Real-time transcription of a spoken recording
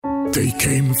They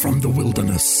came from the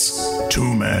wilderness.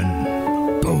 2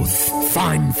 men. Both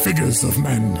fine figures of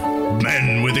men.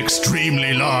 Men with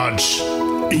extremely large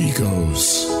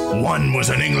egos. One was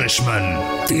an Englishman.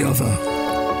 The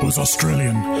other was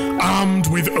Australian. Armed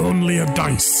with only a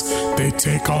dice, they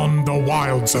take on the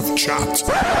wilds of chat.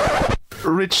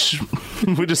 Rich,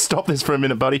 we'll just stop this for a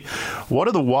minute, buddy. What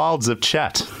are the wilds of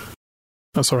chat?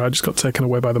 That's all right. I just got taken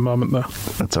away by the moment there.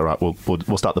 That's all right.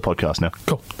 We'll start the podcast now.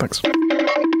 Cool. Thanks.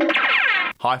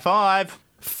 High five.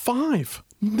 5.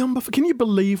 Can you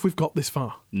believe we've got this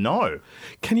far? No.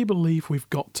 Can you believe we've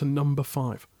got to number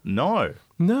 5? No.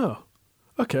 No.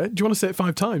 Okay. Do you want to say it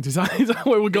 5 times? Is that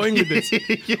where we're going with this?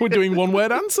 Yeah. We're doing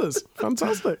one-word answers.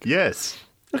 Fantastic. Yes.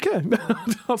 Okay.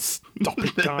 I'll stop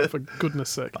it, Guy, for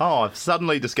goodness sake. Oh, I've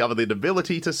suddenly discovered the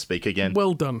ability to speak again.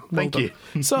 Well done. Thank you.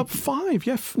 So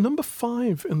 5, number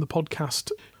 5 in the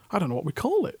podcast. I don't know what we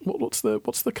call it. What's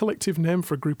the collective name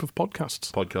for a group of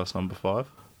podcasts? Podcast number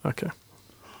 5. Okay.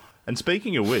 And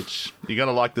speaking of which, you're going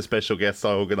to like the special guest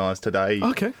I organised today.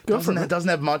 Okay, go for it. Doesn't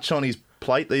have much on his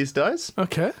plate these days.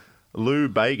 Okay. Lou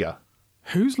Bega.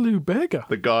 Who's Lou Bega?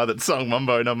 The guy that sung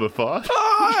Mambo number 5.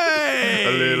 Hey!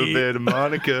 A little bit of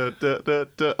Monica. Da, da,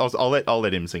 da. I'll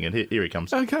let him sing it. Here he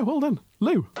comes. Okay, well done.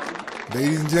 Lou.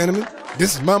 Ladies and gentlemen,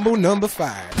 this is Mambo number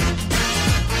 5.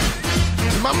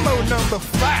 Mambo number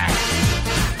 5.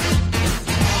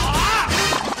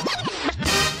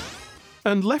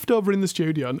 And left over in the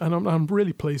studio, and I'm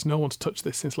really pleased no one's touched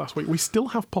this since last week, we still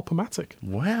have Pop-O-Matic.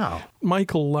 Wow.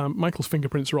 Michael's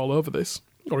fingerprints are all over this.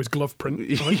 Or his glove print.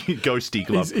 Ghosty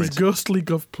glove print. His ghostly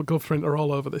glove print are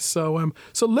all over this. So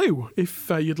Lou, if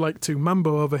you'd like to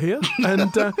Mambo over here,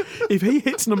 and if he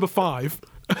hits number 5,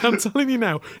 I'm telling you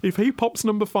now, if he pops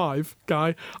number 5,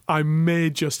 Guy, I may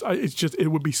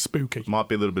it would be spooky. Might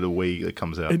be a little bit of wee that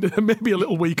comes out. Maybe a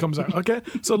little wee comes out, okay?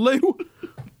 So Lou,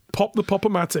 pop the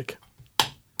Pop-O-Matic.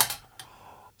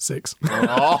 6.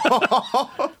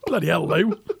 Oh. Bloody hell,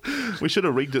 Lou. We should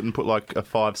have rigged it and put like a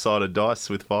 5-sided dice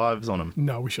with 5s on them.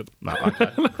 No, we shouldn't. No,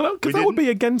 okay. Because that would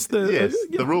be against the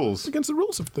the rules. Against the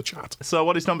rules of the chat. So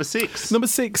what is number 6? Number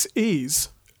 6 is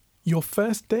your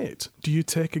first date. Do you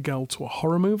take a girl to a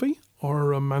horror movie or a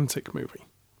romantic movie?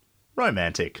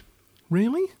 Romantic.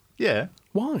 Really? Yeah.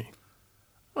 Why?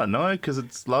 I don't know, because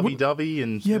it's lovey-dovey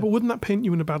and... Yeah, but wouldn't that paint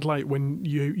you in a bad light when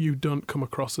you don't come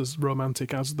across as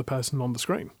romantic as the person on the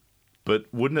screen? But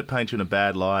wouldn't it paint you in a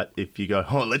bad light if you go,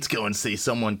 oh, let's go and see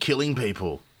someone killing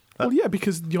people? Well, yeah,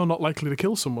 because you're not likely to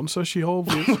kill someone, so she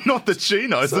obviously... Not that she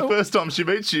knows. The first time she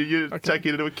meets you, you take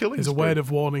her to a killing spree. There's a word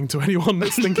of warning to anyone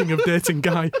that's thinking of dating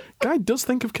Guy. Guy does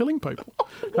think of killing people.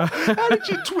 How did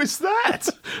you twist that?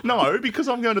 No, because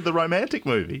I'm going to the romantic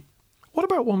movie. What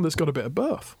about one that's got a bit of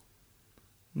both?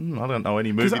 I don't know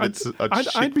any movie that's a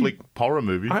chick flick horror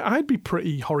movie. I'd be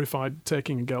pretty horrified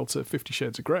taking a girl to 50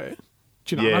 Shades of Grey.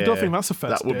 Do you know? Yeah, I don't think that's a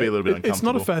first date. That would be a little bit uncomfortable. It's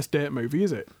not a first date movie,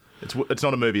 is it? It's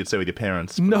not a movie you'd see with your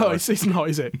parents. No, it's not,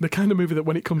 is it? The kind of movie that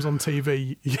when it comes on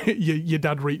TV, your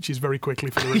dad reaches very quickly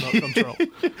for the remote control.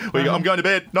 Well, I'm going to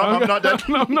bed. No, I'm not, Dad.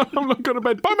 No, I'm not going to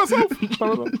bed. By myself.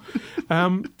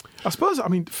 I suppose,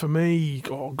 for me,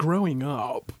 growing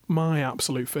up, my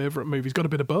absolute favourite movie's got a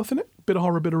bit of both in it. Bit of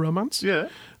horror, bit of romance. Yeah.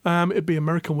 It'd be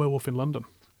American Werewolf in London.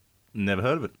 Never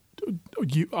heard of it.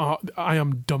 I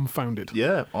am dumbfounded.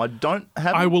 Yeah, I don't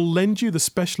have... I will lend you the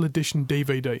special edition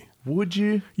DVD. Would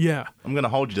you? Yeah. I'm going to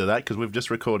hold you to that because we've just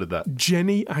recorded that.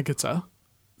 Jenny Agutter,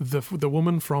 the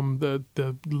woman from the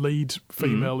lead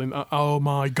female in... oh,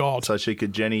 my God. So she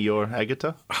could Jenny your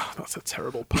Agutter? Oh, that's a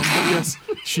terrible pun, but yes,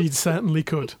 she certainly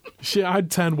could. I'd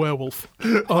turn werewolf.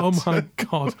 Oh, my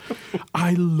God.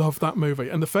 I love that movie.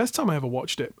 And the first time I ever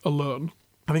watched it alone...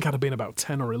 I think I'd have been about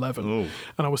 10 or 11. Ooh.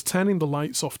 And I was turning the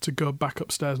lights off to go back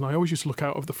upstairs, and I always used to look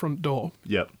out of the front door.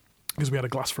 Yep. Because we had a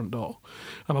glass front door.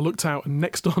 And I looked out, and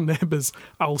next door neighbour's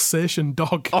Alsatian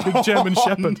dog, big German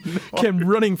Shepherd, came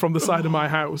running from the side of my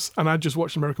house, and I just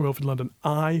watched American Werewolf in London.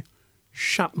 I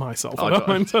shat myself. I don't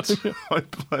mind telling you. I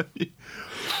blame you.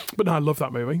 But no, I love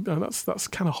that movie. That's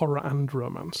kind of horror and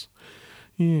romance.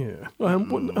 Yeah.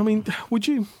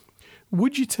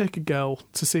 Would you take a girl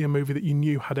to see a movie that you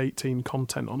knew had 18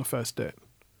 content on a first date?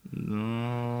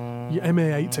 No. Yeah,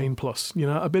 MA 18 plus.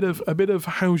 A bit of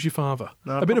how's your father?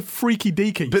 A bit of freaky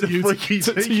deaky.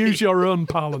 To use your own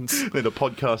parlance. In a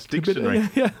podcast dictionary.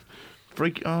 Yeah.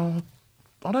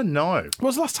 I don't know. When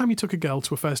was the last time you took a girl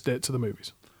to a first date to the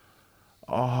movies?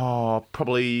 Oh,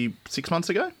 probably 6 months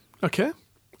ago. Okay.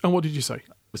 And what did you say?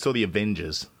 We saw The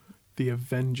Avengers. The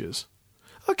Avengers.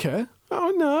 Okay.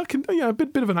 Oh, no, a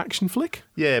bit of an action flick.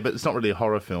 Yeah, but it's not really a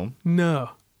horror film.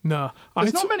 No. No.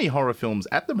 There's not many horror films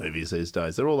at the movies these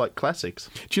days. They're all like classics.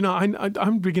 Do you know,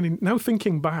 I'm beginning, now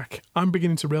thinking back, I'm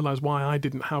beginning to realise why I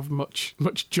didn't have much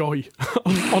joy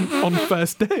on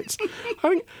first dates. I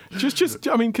think,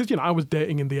 because, I was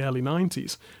dating in the early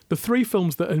 90s. The three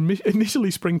films that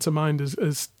initially spring to mind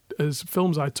as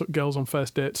films I took girls on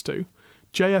first dates to,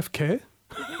 JFK.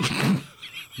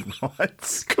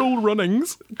 What? Cool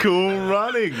Runnings. Cool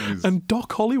Runnings. And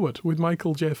Doc Hollywood with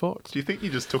Michael J. Fox. Do you think you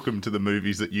just took them to the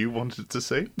movies that you wanted to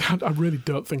see? I really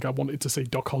don't think I wanted to see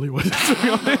Doc Hollywood, to be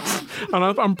honest.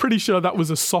 And I'm pretty sure that was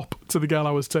a sop to the girl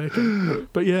I was taking.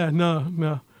 But yeah,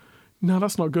 no,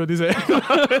 that's not good, is it?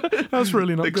 That's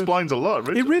really not good. It explains a lot,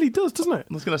 Richard. It really does, doesn't it?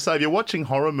 I was going to say, if you're watching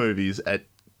horror movies at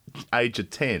age of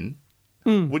 10,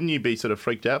 wouldn't you be sort of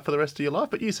freaked out for the rest of your life?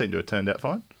 But you seem to have turned out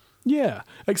fine. Yeah,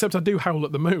 except I do howl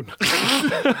at the moon. And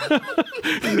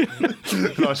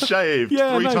I shave 3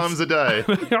 times a day.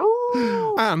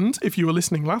 And if you were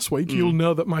listening last week, you'll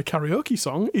know that my karaoke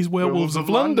song is Werewolves of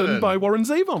London by Warren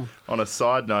Zevon. On a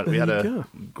side note, we had a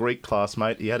Greek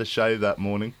classmate. He had a shave that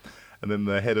morning. And then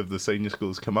the head of the senior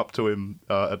schools come up to him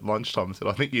at lunchtime and said,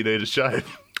 I think you need a shave.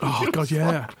 Oh, God,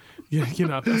 yeah. Yeah,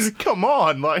 come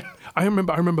on. I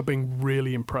remember being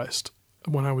really impressed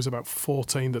when I was about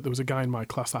 14 that there was a guy in my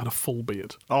class that had a full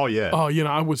beard. Oh, yeah. Oh,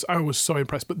 I was so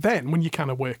impressed. But then when you kind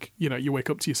of you wake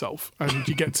up to yourself and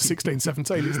you get to 16,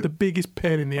 17, it's the biggest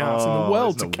pain in the arse in the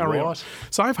world to carry on.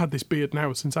 So I've had this beard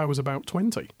now since I was about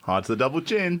 20. Hides the double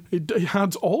chin. It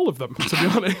hides all of them, to be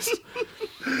honest.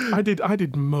 I did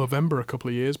Movember a couple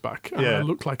of years back, and I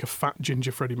looked like a fat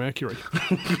ginger Freddie Mercury,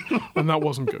 and that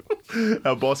wasn't good.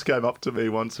 Our boss came up to me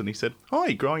once and he said, "Oh,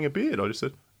 you're growing a beard." I just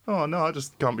said, "Oh no, I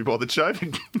just can't be bothered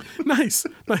shaving." Nice,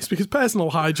 because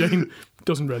personal hygiene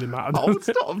doesn't really matter. Oh, it's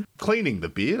not. I'm cleaning the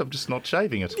beard. I'm just not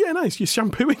shaving it. Yeah, nice. You're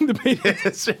shampooing the beard.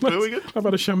 Yeah, shampooing it. I've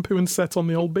had a shampoo and set on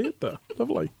the old beard there.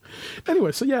 Lovely.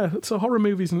 Anyway, so horror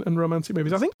movies and romantic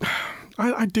movies. I think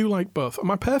I do like both.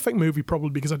 My perfect movie, probably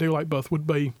because I do like both, would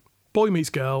be boy meets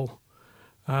girl,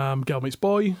 girl meets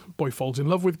boy falls in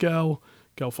love with girl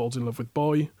falls in love with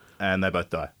boy. And they both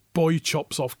die. Boy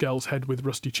chops off girl's head with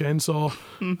rusty chainsaw,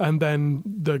 and then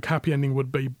the happy ending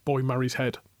would be boy marries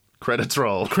head. Credits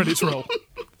roll. Credits roll.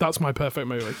 That's my perfect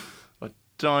movie. I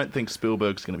don't think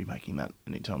Spielberg's going to be making that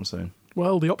anytime soon.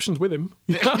 Well, the option's with him.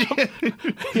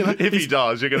 If he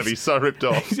does, you're going to be so ripped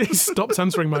off. He stopped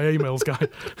answering my emails, guy.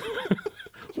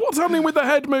 What's happening with the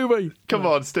head movie? Come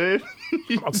on, Steve.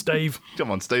 Come on, Steve.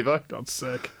 Come on, Steve-o. God's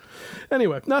sake.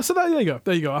 Anyway, so there you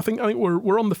go. I think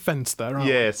we're on the fence there, aren't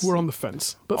we? We're on the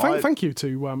fence. But thank you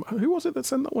to who was it that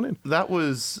sent that one in? It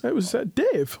was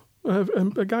Dave,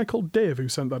 a guy called Dave who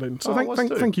sent that in. So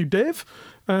thank you, Dave.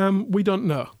 We don't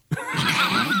know.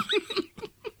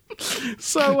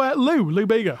 So Lou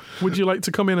Bega, would you like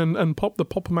to come in and pop the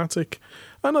Pop-O-Matic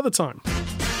another time?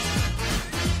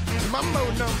 Mambo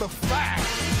number 5.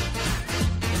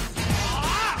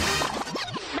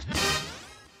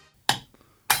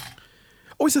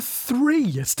 Oh, it's a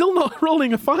 3. Still not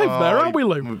rolling a 5 there, are we,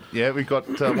 Lou? Yeah, we've got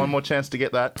one more chance to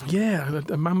get that. Yeah,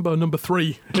 a Mambo number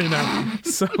 3 here now.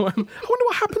 So I wonder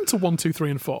what happened to 1, 2,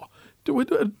 3, and 4. Were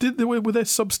there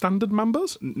substandard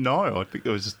Mambos? No, I think it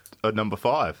was just a number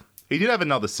 5. He did have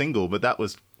another single, but that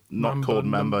was not called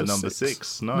Mambo number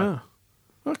 6. No.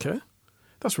 Okay.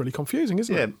 That's really confusing,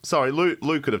 isn't it? Yeah, sorry,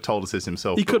 Lou could have told us this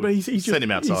himself. He could, but he's sent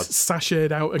him outside. He's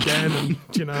sashayed out again,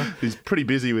 and he's pretty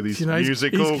busy with his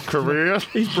musical career.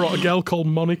 He's brought a girl called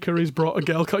Monica. He's brought a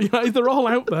girl called. They're all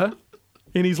out there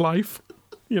in his life.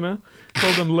 Well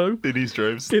done, Lou. In his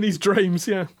dreams. In his dreams,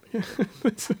 yeah.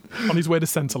 On his way to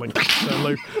Centrelink,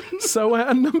 Lou. So,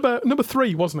 and number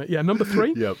 3, wasn't it? Yeah, number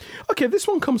 3. Yep. Okay, this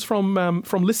one comes from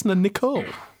listener Nicole.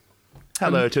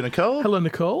 Hello to Nicole. Hello,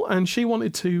 Nicole. And she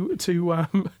wanted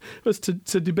us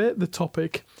to debate the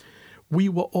topic, we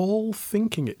were all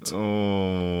thinking it.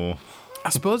 Oh. I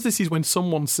suppose this is when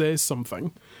someone says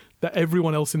something that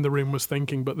everyone else in the room was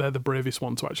thinking, but they're the bravest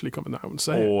one to actually come out and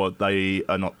say it. Or they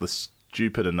are not the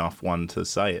stupid enough one to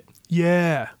say it.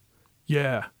 Yeah.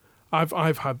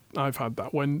 I've had that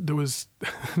when there was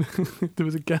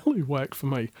a girl who worked for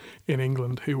me in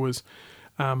England who was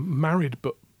married,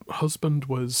 but husband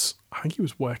was, I think he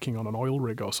was working on an oil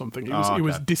rig or something. He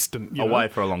was distant, away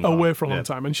for a long time. Away for a long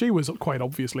time, and she was quite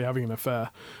obviously having an affair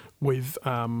with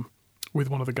one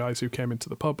of the guys who came into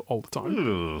the pub all the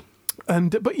time.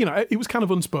 But it was kind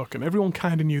of unspoken. Everyone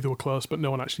kind of knew they were close, but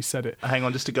no one actually said it. Hang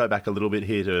on, just to go back a little bit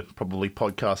here to probably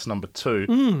podcast number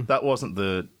 2. That wasn't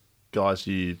the guys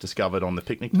you discovered on the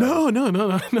picnic? No.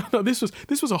 This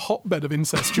was a hotbed of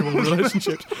incestual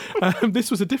relationships.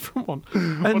 This was a different one.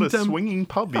 What a swinging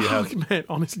pub you have. Mate,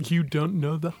 honestly, you don't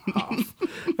know the half.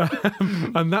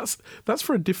 And that's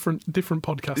for a different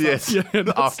podcast. Yes,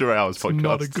 After Hours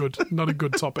podcast. Not a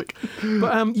good topic.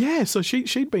 But so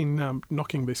she'd been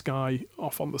knocking this guy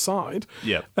off on the side.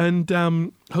 Yeah. And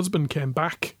husband came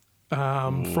back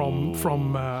from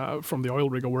the oil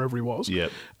rig or wherever he was.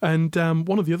 Yep. And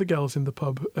one of the other girls in the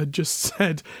pub had just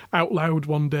said out loud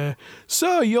one day,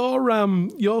 "So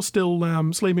you're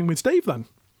still sleeping with Steve then?"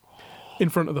 In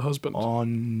front of the husband. Oh,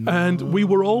 no. And we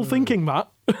were all thinking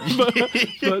that,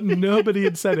 but nobody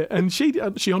had said it. And she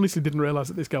honestly didn't realise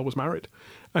that this girl was married.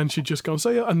 And she'd just gone,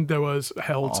 "So yeah," and there was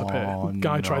hell to pay.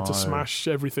 Guy tried to smash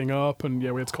everything up, and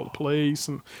we had to call the police,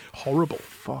 and horrible.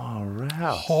 Far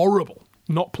out. Horrible.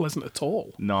 Not pleasant at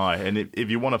all. No, and if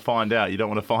you want to find out, you don't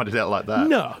want to find it out like that.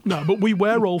 No, but we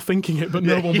were all thinking it, but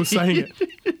no one was saying it.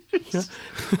 Yeah.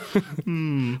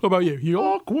 What about you?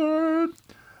 Awkward.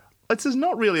 It's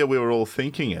not really we were all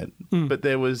thinking it, but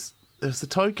there's the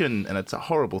token, and it's a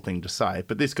horrible thing to say,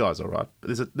 but this guy's all right.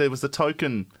 There was the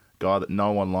token guy that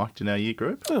no one liked in our year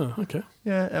group. Oh, okay.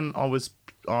 Yeah, and I was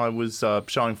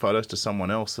showing photos to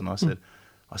someone else, and I said,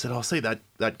 "Oh, see that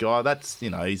guy? That's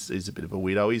he's a bit of a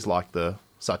weirdo. He's like the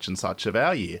such and such of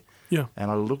our year." Yeah.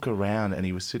 And I look around, and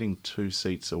he was sitting 2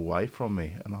 seats away from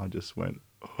me, and I just went,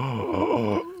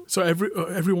 "Oh." So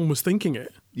everyone was thinking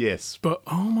it. Yes. But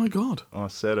oh my God. I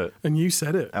said it. And you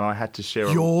said it. And I had to share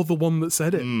it. You're the one that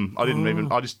said it. I didn't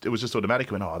even, it was just automatic.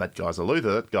 I went, "Oh, that guy's a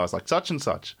Luther. That guy's like such and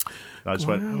such." And I just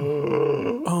went,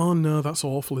 "Oh no, that's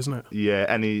awful, isn't it?" Yeah,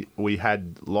 and we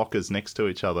had lockers next to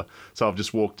each other. So I've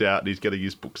just walked out and he's going to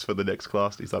use books for the next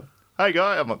class. He's like, "Hey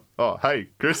guy." I'm like, "Oh, hey,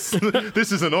 Chris."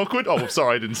 "This isn't awkward." "Oh,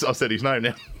 sorry, I said his name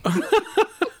now."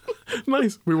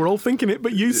 Nice. We were all thinking it,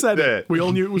 but you said it. We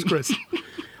all knew it was Chris.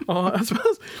 I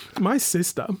suppose my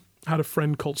sister had a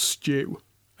friend called Stu,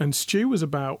 and Stu was he'd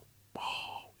have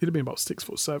been about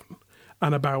 6'7"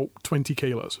 and about 20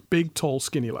 kilos. Big, tall,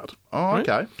 skinny lad. Oh, right?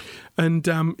 okay. And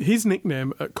his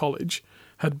nickname at college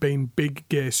had been Big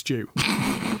Gay Stu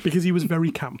because he was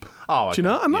very camp. Oh, okay. Do you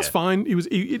know? And that's fine.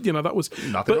 That was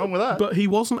nothing wrong with that. But he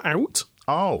wasn't out.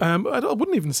 Oh. I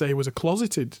wouldn't even say he was a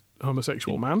closeted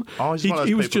homosexual man. Oh,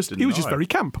 he was just very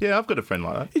camp. Yeah, I've got a friend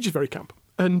like that. He's just very camp.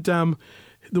 And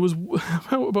there was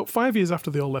about 5 years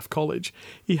after they all left college,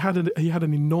 he had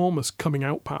an enormous coming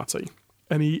out party,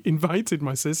 and he invited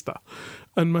my sister,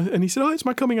 and he said, "Oh, it's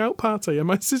my coming out party," and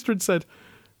my sister had said,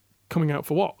 "Coming out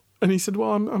for what?" And he said,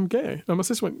 "Well, I'm gay." And my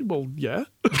sister went, "Well, yeah."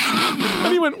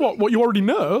 And he went, "What, you already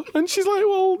know?" And she's like,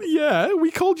 "Well, yeah, we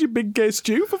called you Big Gay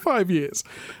Stew for 5 years."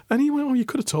 And he went, "Oh, you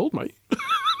could have told me."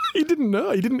 He didn't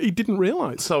know. He didn't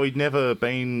realise. So he'd never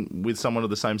been with someone of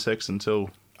the same sex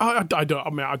until... I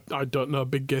don't know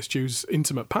Big Gay Stew's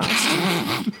intimate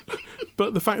past.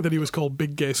 But the fact that he was called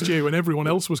Big Gay Stew and everyone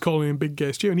else was calling him Big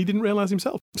Gay Stew and he didn't realise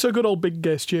himself. So good old Big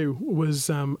Gay Stew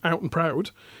was out and proud.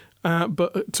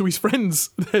 But to his friends,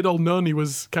 they'd all known he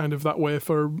was kind of that way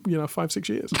for 5-6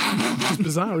 years. It's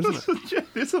bizarre, isn't it? Yeah,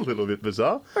 it's a little bit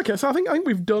bizarre. Okay, so I think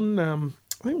we've done.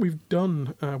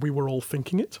 We were all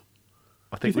thinking it.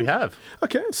 I think we have.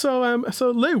 Okay,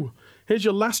 so Lou, here's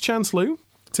your last chance, Lou,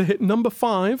 to hit number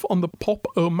 5 on the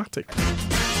Pop-O-Matic.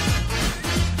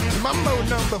 Mambo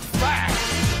number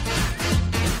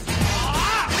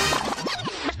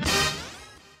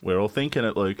 5. We're all thinking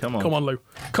it, Lou. Come on. Come on, Lou.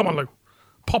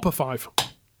 Pop a 5.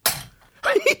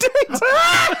 He did!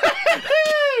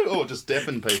 Oh, just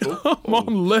deafen people. Come on,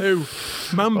 Lou.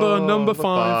 Mambo number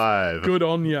 5. Good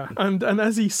on you. And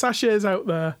as he sachets out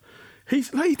there,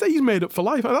 he's made up for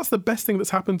life. That's the best thing that's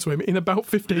happened to him in about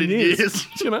 15 years.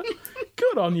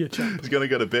 Good on you, chap. He's going to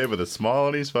go to bed with a smile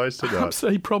on his face tonight.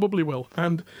 He probably will.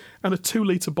 And a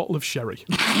 2-litre bottle of sherry.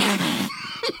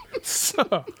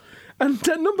 So, and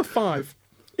number 5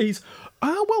 is,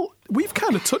 we've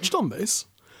kind of touched on this.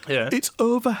 Yeah. It's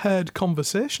overheard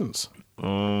conversations.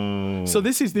 Oh, so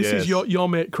this is your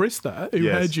mate Chris there, who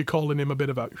heard you calling him a bit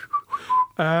of a...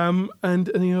 and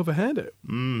he overheard it.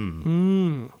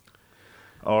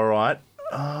 All right.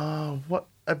 What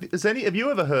have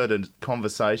you ever heard a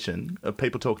conversation of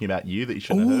people talking about you that you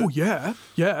shouldn't have heard?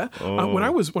 Yeah. When I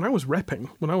was repping,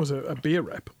 when I was a beer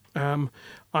rep,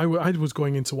 I was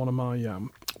going into one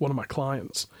of my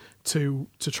clients to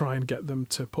try and get them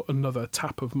to put another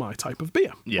tap of my type of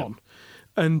beer on.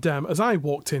 And as I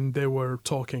walked in, they were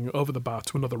talking over the bar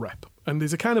to another rep. And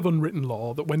there's a kind of unwritten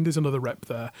law that when there's another rep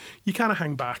there, you kind of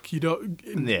hang back. You don't,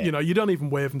 you don't even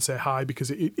wave and say hi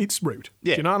because it's rude.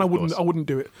 Yeah, And I wouldn't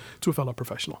do it to a fellow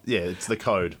professional. Yeah, it's the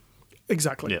code.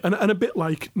 Exactly. Yeah. And a bit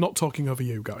like not talking over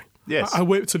you, Guy. Yes. I'll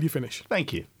wait till you finish.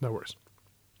 Thank you. No worries.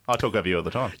 I talk over you all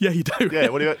the time. Yeah, you do. Yeah,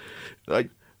 what do you...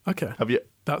 Okay. Have you...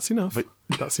 That's enough.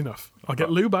 That's enough. I'll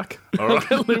get Lou back. All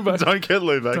right. I'll get Lou back. Don't get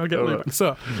Lou back. Don't get All Lou right. back.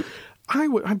 So I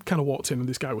kind of walked in and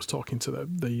this guy was talking to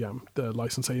the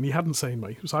licensee and he hadn't seen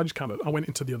me. So I went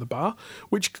into the other bar,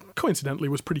 which coincidentally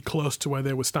was pretty close to where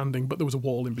they were standing, but there was a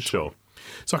wall in between. Sure.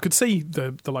 So I could see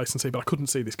the licensee, but I couldn't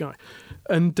see this guy.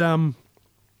 And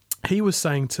he was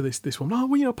saying to this woman, "Oh,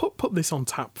 well, put this on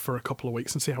tap for a couple of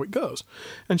weeks and see how it goes."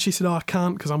 And she said, "Oh, I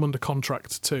can't because I'm under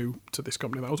contract to this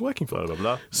company that I was working for." Blah, blah,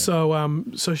 blah.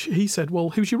 So he said, "Well,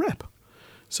 who's your rep?"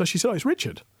 So she said, "Oh, it's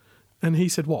Richard." And he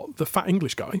said, "What, the fat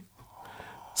English guy?"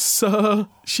 So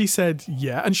she said,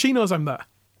 "Yeah." And she knows I'm there,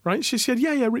 right? She said,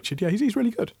 yeah, Richard. Yeah, he's really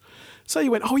good. So he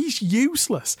went, "Oh, he's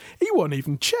useless. He won't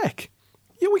even check.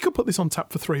 Yeah, we could put this on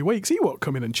tap for 3 weeks. He won't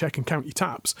come in and check and count your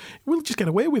taps. We'll just get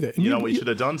away with it." And You know what you should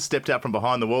have done? Stepped out from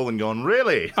behind the wall and gone,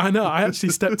 really? I know. I actually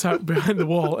stepped out behind the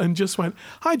wall and just went,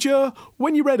 "Hi, Joe.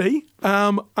 When you're ready,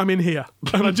 I'm in here."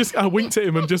 And I winked at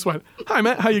him and just went, "Hi,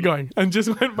 mate. How you going?" And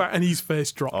just went back, and his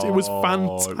face dropped. It was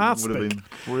fantastic. It would have been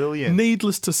brilliant.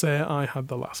 Needless to say, I had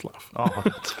the last laugh. Oh,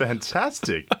 that's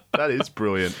fantastic. That is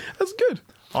brilliant. That's good.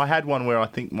 I had one where I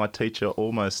think my teacher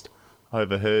almost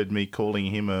overheard me calling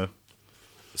him a...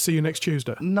 See you next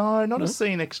Tuesday. No, not a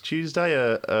see you next Tuesday,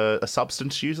 a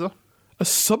substance user. A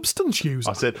substance user?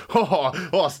 I said,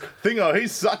 Thingo,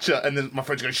 he's such a... And then my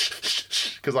friends go, shh, shh,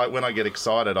 shh. Because when I get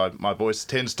excited, my voice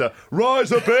tends to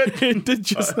rise a bit. It did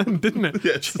just then, didn't it?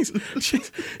 Yes.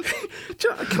 Jeez.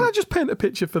 Can I just paint a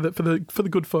picture for the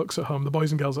good folks at home, the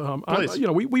boys and girls at home? Please.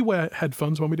 We wear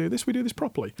headphones when we do this. We do this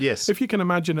properly. Yes. If you can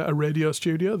imagine a radio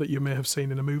studio that you may have seen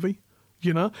in a movie,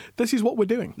 this is what we're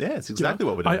doing. Yeah, it's exactly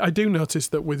what we're doing. I do notice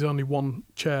that with only one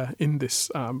chair in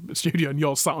this studio and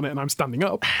you're sat on it and I'm standing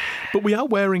up, but we are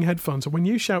wearing headphones. And when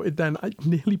you shouted then, it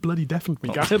nearly bloody deafened me,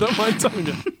 guy. I don't mind telling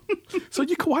you. So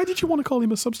why did you want to call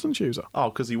him a substance user? Oh,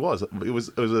 because he was. It was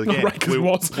again. Right, 'cause he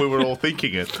was. We were all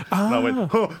thinking it. And I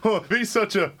went, he's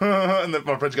such a... And then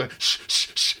my friends go, shh, shh,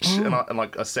 shh, shh. And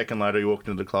like a second later, he walked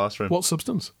into the classroom. What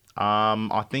substance?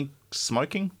 I think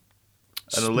smoking.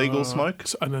 An illegal smoke?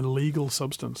 An illegal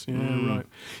substance. Yeah, right.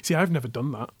 See, I've never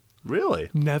done that. Really?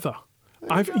 Never.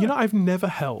 I've never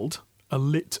held a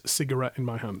lit cigarette in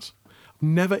my hands.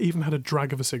 Never even had a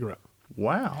drag of a cigarette.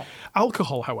 Wow.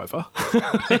 Alcohol, however.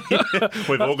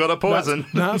 We've all got a poison.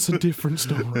 That's a different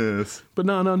story. Yes. But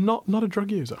no, not a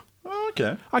drug user. Oh,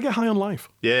 okay. I get high on life.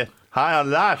 Yeah. High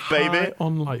on life, baby. High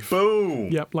on life.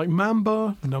 Boom. Yep, like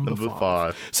Mambo number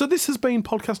 5. So this has been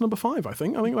podcast number 5, I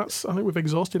think. I think we've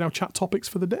exhausted our chat topics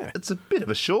for the day. It's a bit of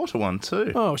a shorter one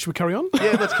too. Oh, should we carry on?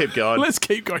 Yeah, let's keep going. Let's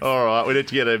keep going. All right, we need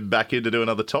to get him back in to do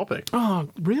another topic. Oh,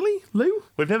 really, Lou?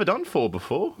 We've never done 4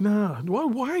 before. No.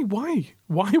 Why? Why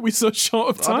are we so short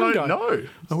of time, I guy? don't know.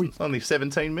 It's only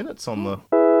 17 minutes on the...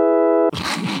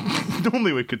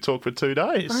 Normally we could talk for 2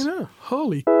 days. I know.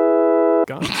 Holy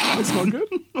God, that's not good.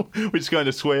 We're just going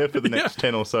to swear for the next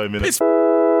 10 or so minutes.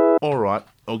 All right,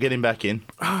 I'll get him back in.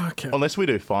 Okay. Unless we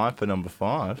do 5 for number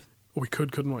 5. We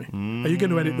could, couldn't we? Are you going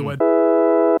to edit the word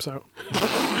out?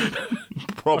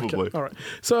 Probably. Okay, all right.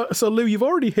 So Lou, you've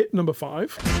already hit number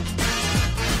 5.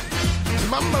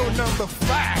 Mambo number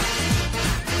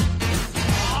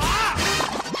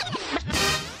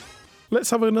 5. Let's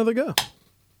have another go.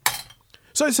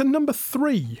 So it's a number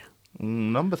 3.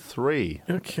 Number 3.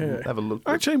 Okay. Have a look.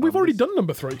 Actually, we've already done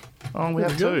number 3. Oh, we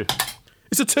have 2.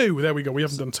 It's a 2. There we go. We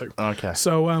haven't done 2. Okay.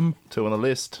 So 2 on the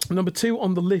list. number 2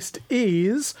 on the list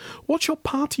is, what's your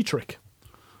party trick?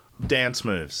 Dance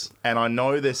moves. And I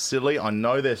know they're silly. I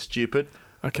know they're stupid.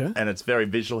 Okay. And it's very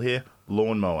visual here.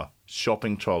 Lawnmower,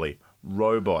 shopping trolley,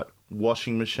 robot,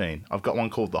 washing machine. I've got one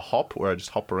called the hop, where I just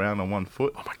hop around on one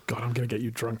foot. Oh my God, I'm going to get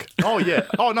you drunk. Oh, yeah.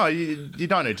 Oh, no, you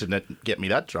don't need to get me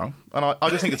that drunk. And I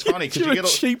just think it's funny because You're you get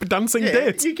a cheap dancing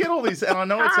date. You get all these, and I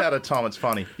know it's out of time, it's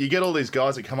funny. You get all these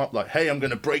guys that come up like, hey, I'm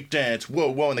going to break dance,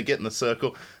 whoa, and they get in the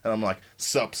circle, and I'm like,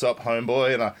 sup,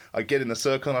 homeboy, and I get in the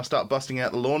circle and I start busting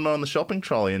out the lawnmower and the shopping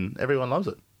trolley, and everyone loves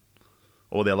it.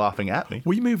 Or they're laughing at me.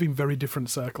 We move in very different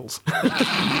circles.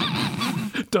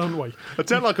 Don't we? It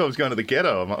sounded like I was going to the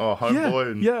ghetto. I'm like, oh,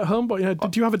 homeboy. Yeah, homeboy. Yeah.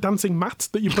 Did you have a dancing mat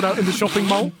that you put out in the shopping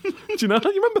mall? Do you know?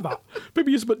 You remember that?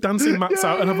 People used to put dancing mats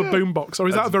out and have a boombox. Or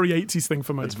is that a very 80s thing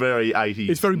for me? It's very 80s.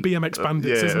 It's very BMX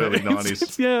Bandits, isn't early it?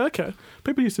 90s. Yeah, okay.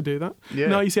 People used to do that. Yeah.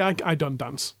 No, you see, I don't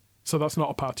dance. So that's not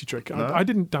a party trick. No? I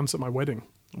didn't dance at my wedding.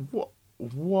 What?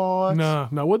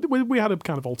 No. We had a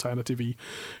kind of alternative-y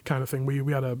kind of thing.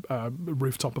 We had a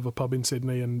rooftop of a pub in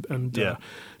Sydney and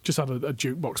just had a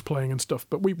jukebox playing and stuff.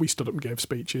 But we stood up and gave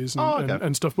speeches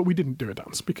and stuff. But we didn't do a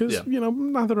dance because,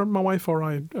 neither my wife or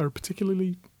I are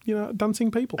particularly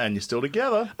dancing people. And you're still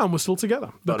together. And we're still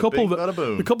together. The Bada couple bing, bada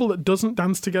boom. the couple that doesn't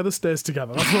dance together stays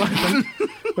together. That's what I think.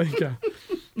 There you go.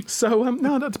 So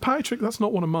no, that's party trick. That's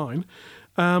not one of mine.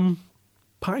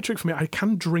 Party trick for me. I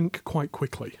can drink quite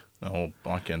quickly. Oh,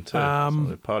 I can too.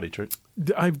 So party trick.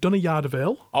 I've done a yard of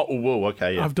ale. Oh, whoa,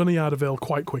 okay, yeah. I've done a yard of ale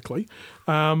quite quickly.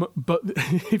 But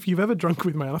if you've ever drunk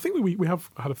with me, and I think we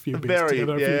have had a few beers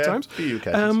together a few times. Few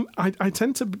occasions. I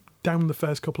tend to down the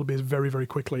first couple of beers very, very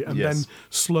quickly and Yes. then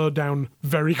slow down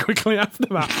very quickly after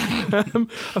that.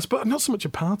 I suppose not so much a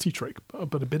party trick,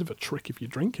 but a bit of a trick if you're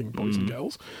drinking, boys and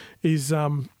girls, is...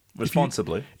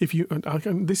 Responsibly. If you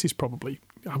this is probably...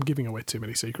 I'm giving away too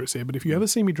many secrets here, but if you ever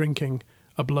see me drinking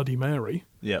a Bloody Mary...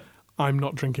 Yep. I'm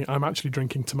not drinking. I'm actually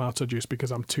drinking tomato juice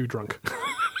because I'm too drunk.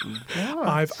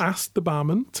 I've asked the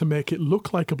barman to make it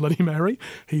look like a Bloody Mary.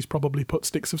 He's probably put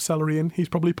sticks of celery in. He's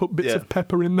probably put bits of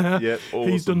pepper in there. Yeah, awesome.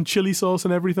 He's done chili sauce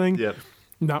and everything. Yep.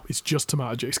 No, it's just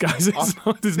tomato juice, guys.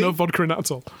 There's no vodka in that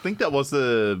at all. I think that was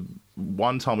the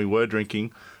one time we were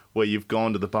drinking where you've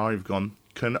gone to the bar and you've gone,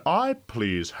 can I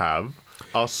please have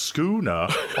a schooner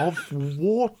of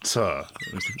water?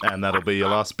 And that'll be your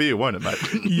last beer, won't it, mate?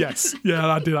 Yes. Yeah,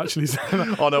 I did actually say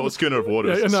that. Oh, no, a schooner of water.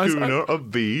 Yeah, no, Schooner of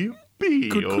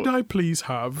VB. Could I please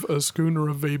have a schooner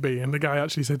of VB? And the guy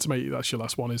actually said to me, that's your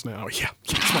last one, isn't it? Oh, yeah.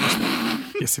 It's my last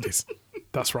one. Yes, it is.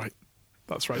 That's right.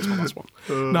 It's my last one.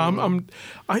 No,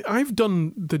 I've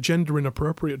done the gender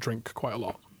inappropriate drink quite a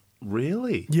lot.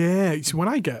 Really? Yeah, it's when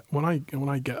I get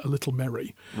a little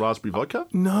merry. Raspberry vodka?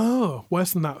 No,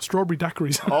 worse than that. Strawberry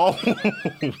daiquiris. Oh,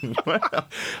 wow.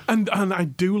 and I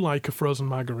do like a frozen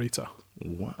margarita.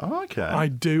 Okay. I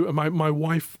do. My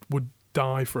wife would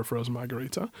die for a frozen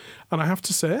margarita, and I have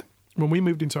to say, when we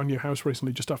moved into our new house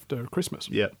recently, just after Christmas.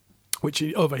 Yeah. Which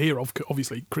over here,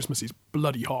 obviously, Christmas is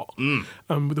bloody hot.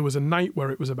 There was a night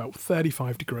where it was about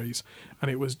 35 degrees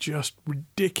and it was just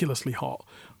ridiculously hot.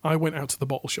 I went out to the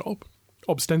bottle shop,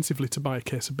 ostensibly to buy a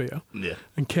case of beer,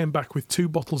 and came back with 2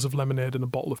 bottles of lemonade and a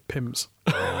bottle of Pimm's.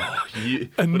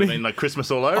 And would have been like Christmas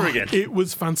all over again. It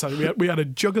was fantastic. We had a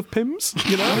jug of Pimm's,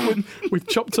 with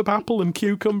chopped up apple and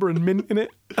cucumber and mint in it,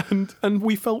 and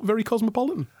we felt very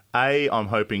cosmopolitan. I'm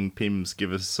hoping Pimm's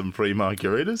give us some free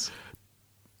margaritas.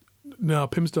 No,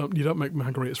 Pimm's don't. You don't make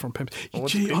margaritas from Pimm's. Well,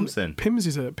 what's Pimm's then? Pimm's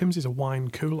is a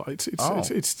wine cooler. It's I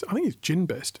think it's gin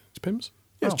based. It's Pimm's.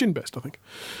 Yeah, it's gin based, I think.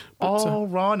 But,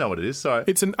 right, I know what it is. Sorry.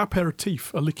 It's an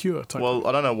aperitif, a liqueur type. Well,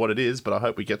 I don't know what it is, but I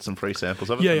hope we get some free samples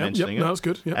of it. Yeah, mentioning it. No, that's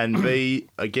good. Yeah. And B,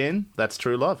 again, that's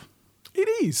true love. It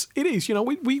is.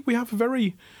 We have a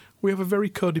very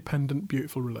codependent,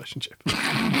 beautiful relationship.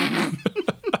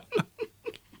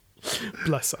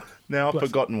 Bless her. Now I've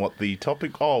forgotten what the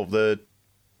topic. The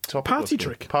topic Party was.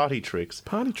 trick. Party tricks.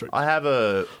 Party trick. I have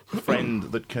a friend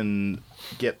that can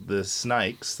get the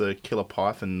snakes, the killer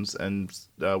pythons, and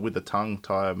with the tongue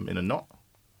tie them in a knot.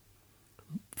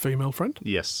 Female friend?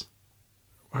 Yes.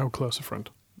 How close a friend?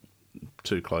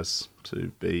 Too close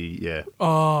to be,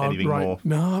 anything right. more.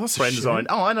 No, that's friend a shame. zone.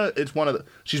 Oh, I know. It's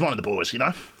she's one of the boys,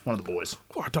 one of the boys.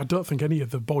 Oh, I don't think any of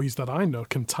the boys that I know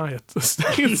can tie a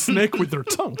snake with their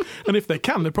tongue. And if they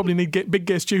can, they probably need Big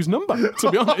Gay Stu's number,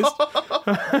 to be honest.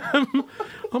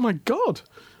 Oh, my God.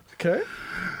 Okay.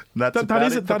 That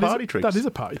is a party trick. That is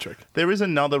a party trick. There is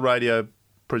another radio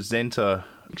presenter.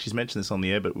 She's mentioned this on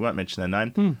the air, but we won't mention her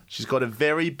name. She's got a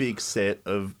very big set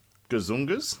of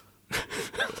gazungas.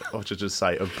 Or to just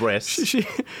say, of breasts.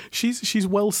 She's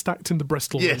well stacked in the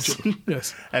breast region.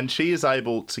 Yes. And she is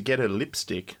able to get her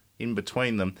lipstick in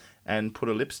between them and put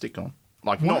a lipstick on.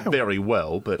 Like, not very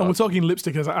well, but... And we're talking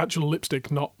lipstick as actual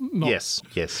lipstick, not Yes,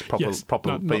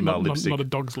 proper female lipstick. Not a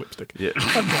dog's lipstick. Yeah.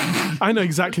 Okay. I know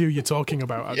exactly who you're talking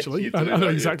about, actually. Yes, you do, I know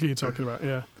exactly who you're talking about,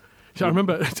 yeah. I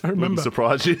remember. Wouldn't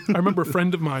surprise you. I remember a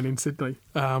friend of mine in Sydney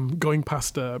going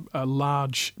past a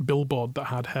large billboard that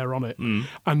had hair on it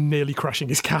and nearly crashing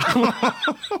his car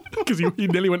because he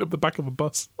nearly went up the back of a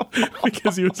bus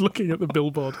because he was looking at the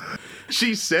billboard.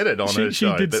 She said it on her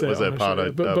show. She did say was it her on her part show.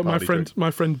 of, but my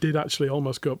trick. friend did actually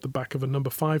almost go up the back of a number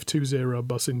 520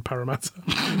 bus in Parramatta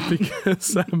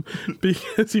because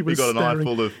he was got an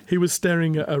eyeful of... He was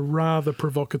staring at a rather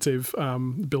provocative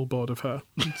billboard of her.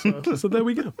 So there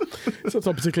we go. So it's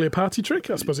not particularly a party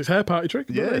trick. I suppose it's hair party trick.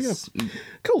 Yes.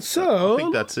 Cool. So I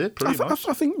think that's it. Pretty much.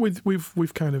 I think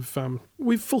we've kind of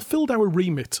we've fulfilled our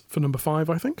remit for number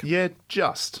 5. I think. Yeah,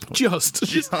 just. Just.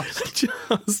 Just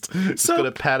So got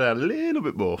to pad out a little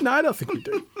bit more. No, I don't think we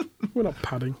do. We're not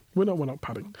padding. We're not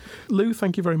padding. Lou,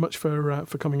 thank you very much for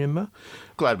coming in there.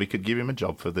 Glad we could give him a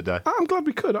job for the day. I'm glad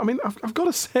we could. I mean, I've got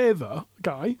to say though,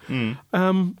 Guy.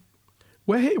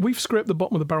 We've scraped the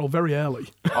bottom of the barrel very early.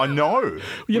 I know.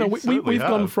 We've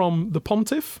gone from the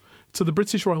pontiff to the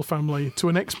British royal family, to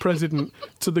an ex-president,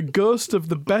 to the ghost of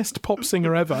the best pop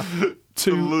singer ever,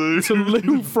 to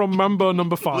Lou from Mambo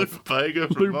number 5.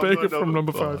 Lou Bega from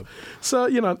number 5. So,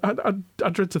 you know, I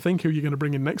dread to think who you're going to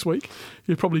bring in next week.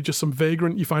 You're probably just some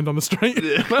vagrant you find on the street.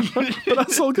 Yeah. But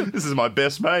that's all good. This is my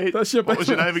best mate. That's your best What was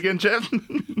your name again, Jeff?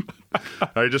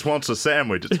 He just wants a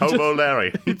sandwich. It's Hobo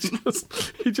Larry. He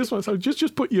just wants.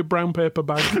 Just put your brown paper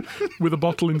bag with a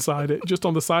bottle inside it, just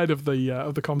on the side of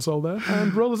the console there,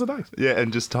 and roll as a dice. Yeah,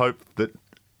 and just hope that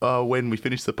when we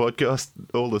finish the podcast,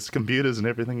 all the computers and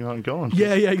everything aren't gone.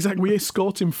 Yeah, exactly. We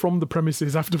escort him from the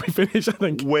premises after we finish, I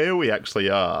think. Where we actually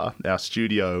are, our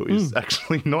studio is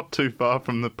actually not too far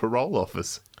from the parole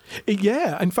office.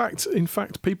 Yeah, in fact,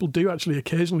 people do actually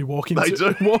occasionally walk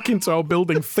into our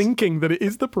building thinking that it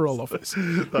is the parole office.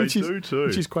 They do too.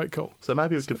 Which is quite cool. So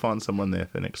maybe we could find someone there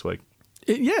for next week.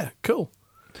 Yeah, cool.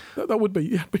 That would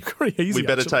be very easy. We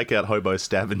better take out hobo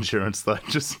stab insurance though.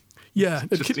 Just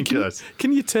in case.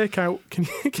 Can you take out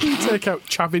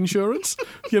chav insurance?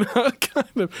 You know,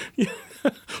 kind of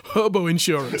hobo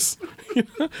insurance. You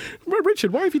know?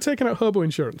 Richard, why have you taken out hobo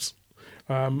insurance?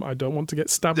 I don't want to get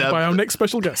stabbed by our next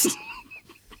special guest.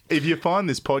 If you find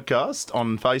this podcast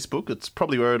on Facebook, it's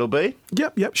probably where it'll be.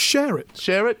 Yep. Share it.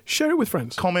 Share it with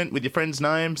friends. Comment with your friends'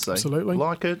 names. Absolutely.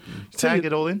 Like it. Tag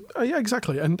it all in. Yeah,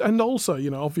 exactly. And also, you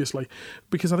know, obviously,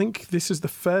 because I think this is the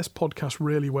first podcast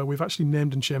really where we've actually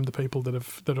named and shamed the people that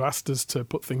have asked us to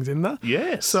put things in there.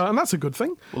 Yes. And that's a good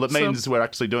thing. Well, it means we're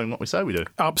actually doing what we say we do.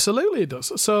 Absolutely, it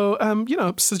does. So, you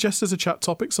know, suggest as a chat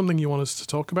topic something you want us to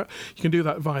talk about. You can do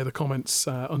that via the comments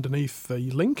underneath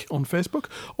the link on Facebook,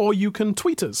 or you can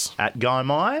tweet us. At Guy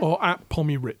Mai. Or at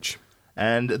Pommy Rich.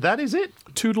 And that is it.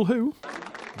 Toodle who.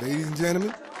 Ladies and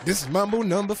gentlemen, this is Mambo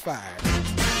number 5.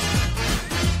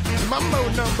 Mambo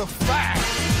number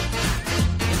 5.